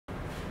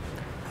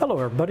Hello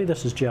everybody,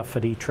 this is Jeff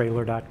at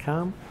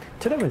etrailer.com.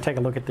 Today I'm going to take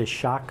a look at this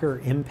Shocker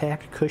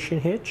impact cushion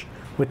hitch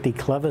with the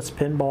Clevis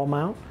pinball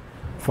mount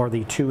for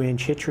the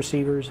 2-inch hitch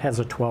receivers. Has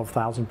a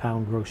 12,000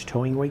 pound gross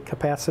towing weight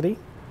capacity.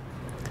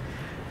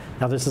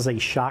 Now this is a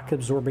shock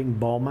absorbing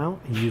ball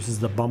mount. It uses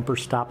the bumper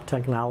stop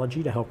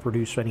technology to help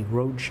reduce any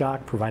road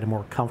shock, provide a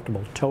more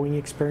comfortable towing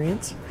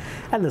experience.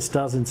 And this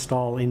does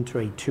install into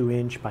a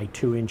 2-inch by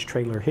 2-inch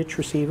trailer hitch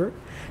receiver.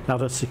 Now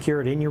to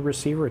secure it in your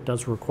receiver, it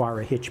does require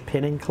a hitch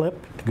pin and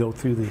clip to go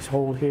through this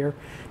hole here.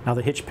 Now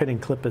the hitch pin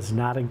and clip is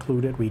not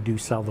included. We do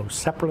sell those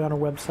separately on our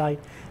website.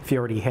 If you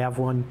already have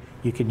one,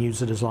 you can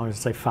use it as long as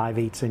it's a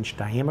 5/8 inch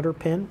diameter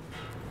pin.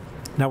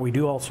 Now we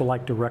do also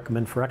like to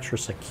recommend, for extra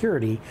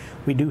security,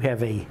 we do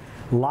have a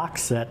lock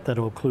set that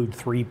will include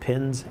 3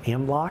 pins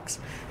and locks,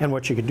 and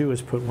what you can do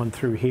is put one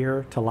through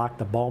here to lock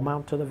the ball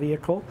mount to the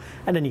vehicle,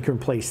 and then you can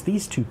replace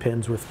these 2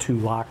 pins with 2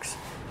 locks,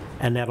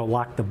 and that'll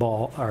lock the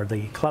ball or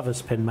the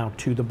Clevis pin mount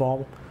to the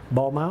ball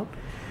mount.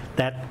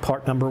 That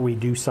part number we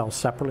do sell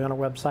separately on our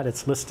website.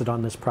 It's listed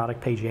on this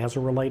product page as a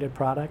related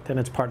product, and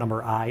it's part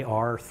number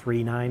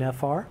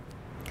IR39FR.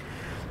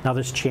 Now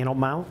this channel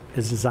mount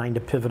is designed to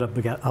pivot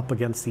up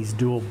against these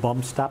dual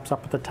bump stops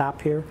up at the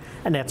top here,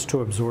 and that's to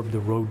absorb the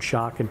road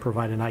shock and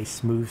provide a nice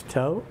smooth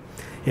tow.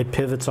 It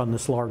pivots on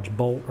this large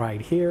bolt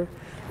right here,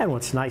 and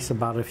what's nice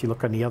about it, if you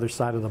look on the other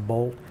side of the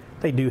bolt,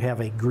 they do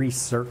have a grease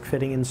zerk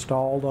fitting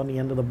installed on the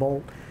end of the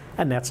bolt,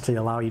 and that's to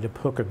allow you to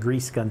hook a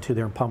grease gun to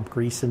there and pump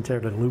grease into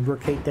there to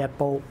lubricate that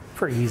bolt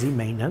for easy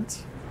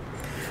maintenance.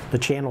 The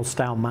channel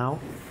style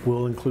mount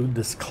will include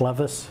this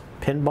Clevis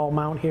pinball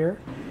mount here.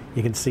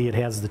 You can see it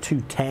has the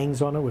 2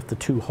 tangs on it with the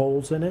 2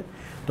 holes in it.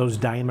 Those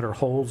diameter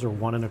holes are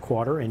 1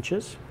 1/4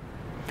 inches.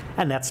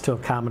 And that's to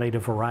accommodate a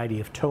variety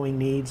of towing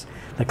needs.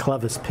 The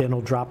Clevis pin will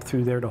drop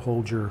through there to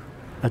hold your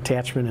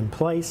attachment in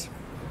place.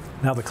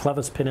 Now the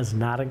Clevis pin is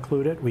not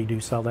included. We do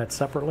sell that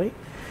separately.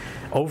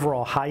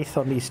 Overall height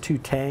on these 2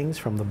 tangs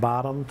from the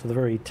bottom to the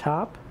very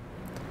top,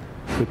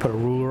 if we put a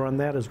ruler on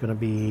that, is going to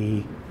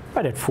be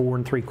right at 4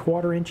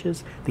 3/4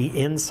 inches. The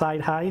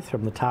inside height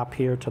from the top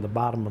here to the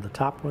bottom of the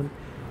top one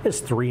is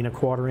 3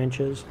 1/4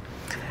 inches.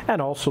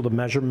 And also the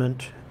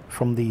measurement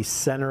from the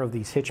center of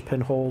these hitch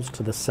pin holes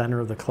to the center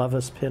of the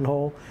Clevis pin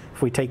hole.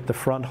 If we take the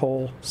front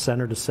hole,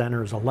 center to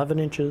center is 11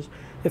 inches.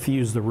 If you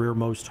use the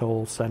rearmost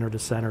hole, center to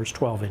center is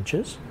 12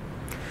 inches.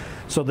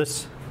 So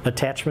this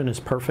attachment is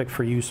perfect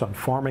for use on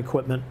farm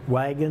equipment,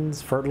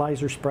 wagons,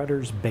 fertilizer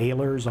spreaders,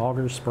 balers,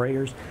 augers,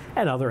 sprayers,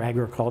 and other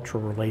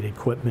agricultural related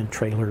equipment,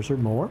 trailers or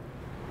more.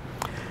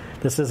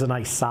 This is a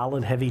nice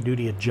solid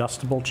heavy-duty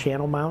adjustable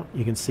channel mount.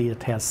 You can see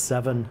it has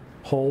 7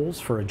 holes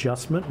for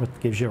adjustment, which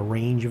gives you a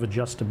range of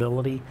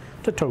adjustability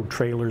to tow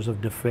trailers of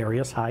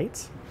various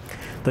heights.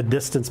 The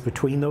distance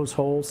between those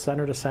holes,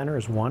 center to center,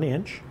 is 1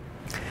 inch.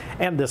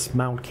 And this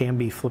mount can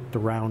be flipped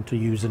around to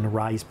use in the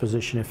rise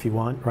position if you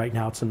want. Right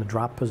now it's in the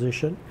drop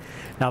position.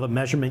 Now the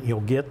measurement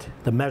you'll get,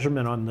 the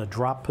measurement on the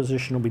drop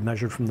position will be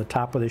measured from the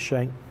top of the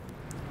shank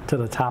to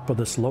the top of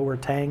this lower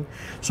tang.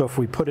 So if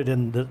we put it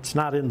in, it's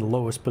not in the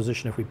lowest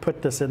position. If we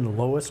put this in the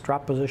lowest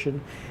drop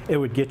position, it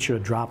would get you a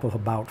drop of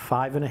about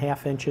 5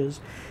 1/2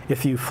 inches.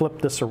 If you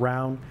flip this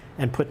around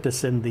and put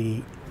this in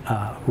the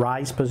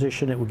rise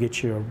position, it would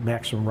get you a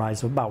maximum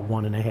rise of about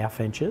 1 1/2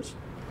 inches.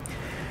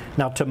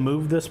 Now to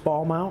move this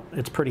ball mount,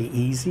 it's pretty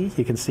easy.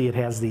 You can see it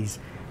has these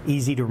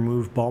easy to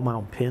remove ball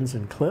mount pins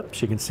and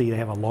clips. You can see they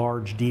have a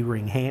large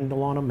D-ring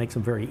handle on them, makes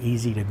them very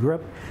easy to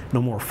grip.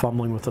 No more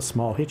fumbling with a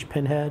small hitch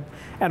pin head.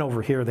 And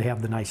over here they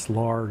have the nice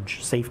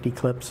large safety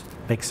clips,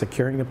 makes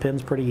securing the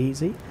pins pretty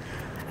easy.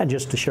 And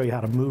just to show you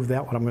how to move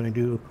that, what I'm going to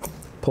do,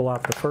 pull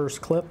out the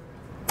first clip,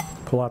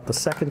 pull out the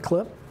second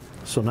clip.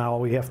 So now all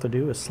we have to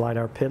do is slide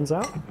our pins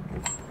out,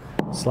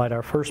 slide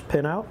our first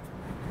pin out,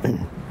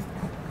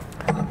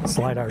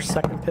 slide our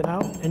second pin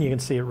out, and you can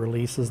see it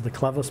releases the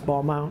Clevis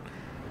ball mount,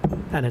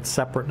 and it's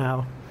separate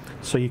now.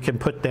 So you can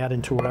put that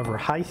into whatever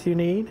height you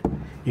need.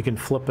 You can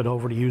flip it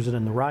over to use it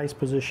in the rise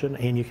position,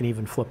 and you can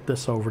even flip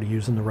this over to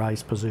use in the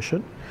rise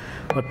position.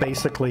 But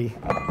basically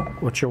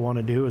what you'll want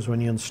to do is when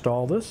you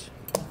install this,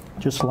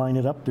 just line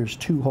it up. There's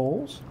 2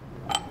 holes.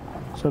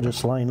 So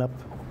just line up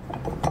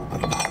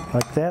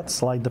like that,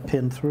 slide the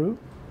pin through.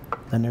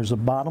 Then there's a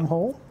bottom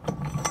hole.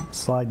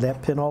 Slide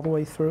that pin all the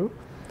way through.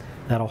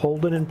 That'll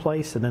hold it in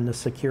place, and then to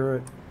secure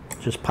it,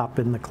 just pop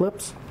in the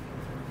clips.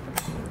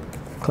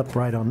 Clip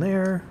right on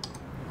there,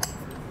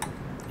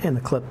 and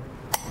the clip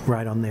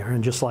right on there.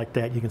 And just like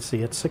that, you can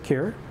see it's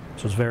secure.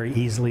 So it's very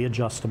easily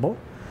adjustable.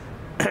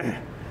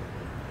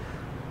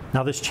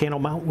 Now this channel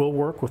mount will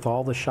work with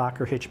all the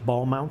Shocker Hitch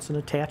ball mounts and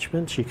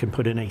attachments. You can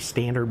put in a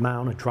standard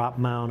mount, a drop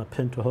mount, a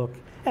pinto hook,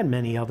 and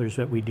many others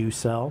that we do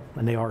sell,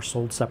 and they are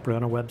sold separately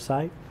on our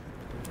website.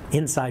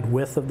 Inside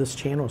width of this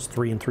channel is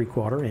 3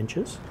 3/4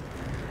 inches.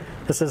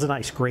 This is a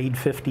nice grade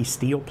 50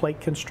 steel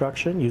plate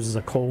construction, uses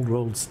a cold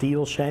rolled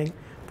steel shank,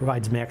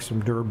 provides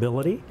maximum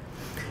durability.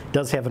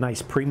 Does have a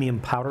nice premium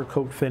powder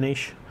coat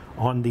finish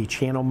on the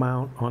channel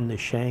mount, on the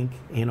shank,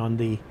 and on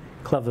the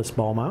Clevis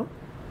ball mount,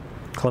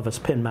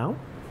 Clevis pin mount.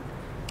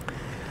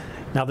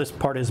 Now this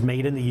part is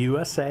made in the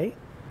USA.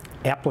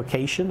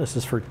 Application, this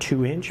is for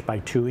 2-inch by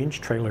 2-inch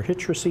trailer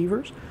hitch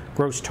receivers.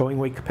 Gross towing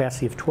weight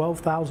capacity of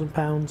 12,000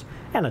 pounds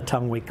and a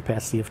tongue weight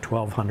capacity of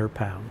 1,200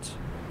 pounds.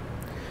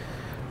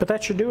 But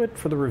that should do it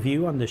for the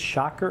review on the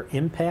Shocker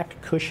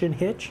Impact Cushion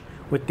Hitch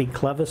with the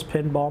Clevis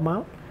pinball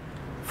mount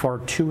for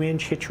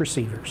 2-inch hitch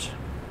receivers.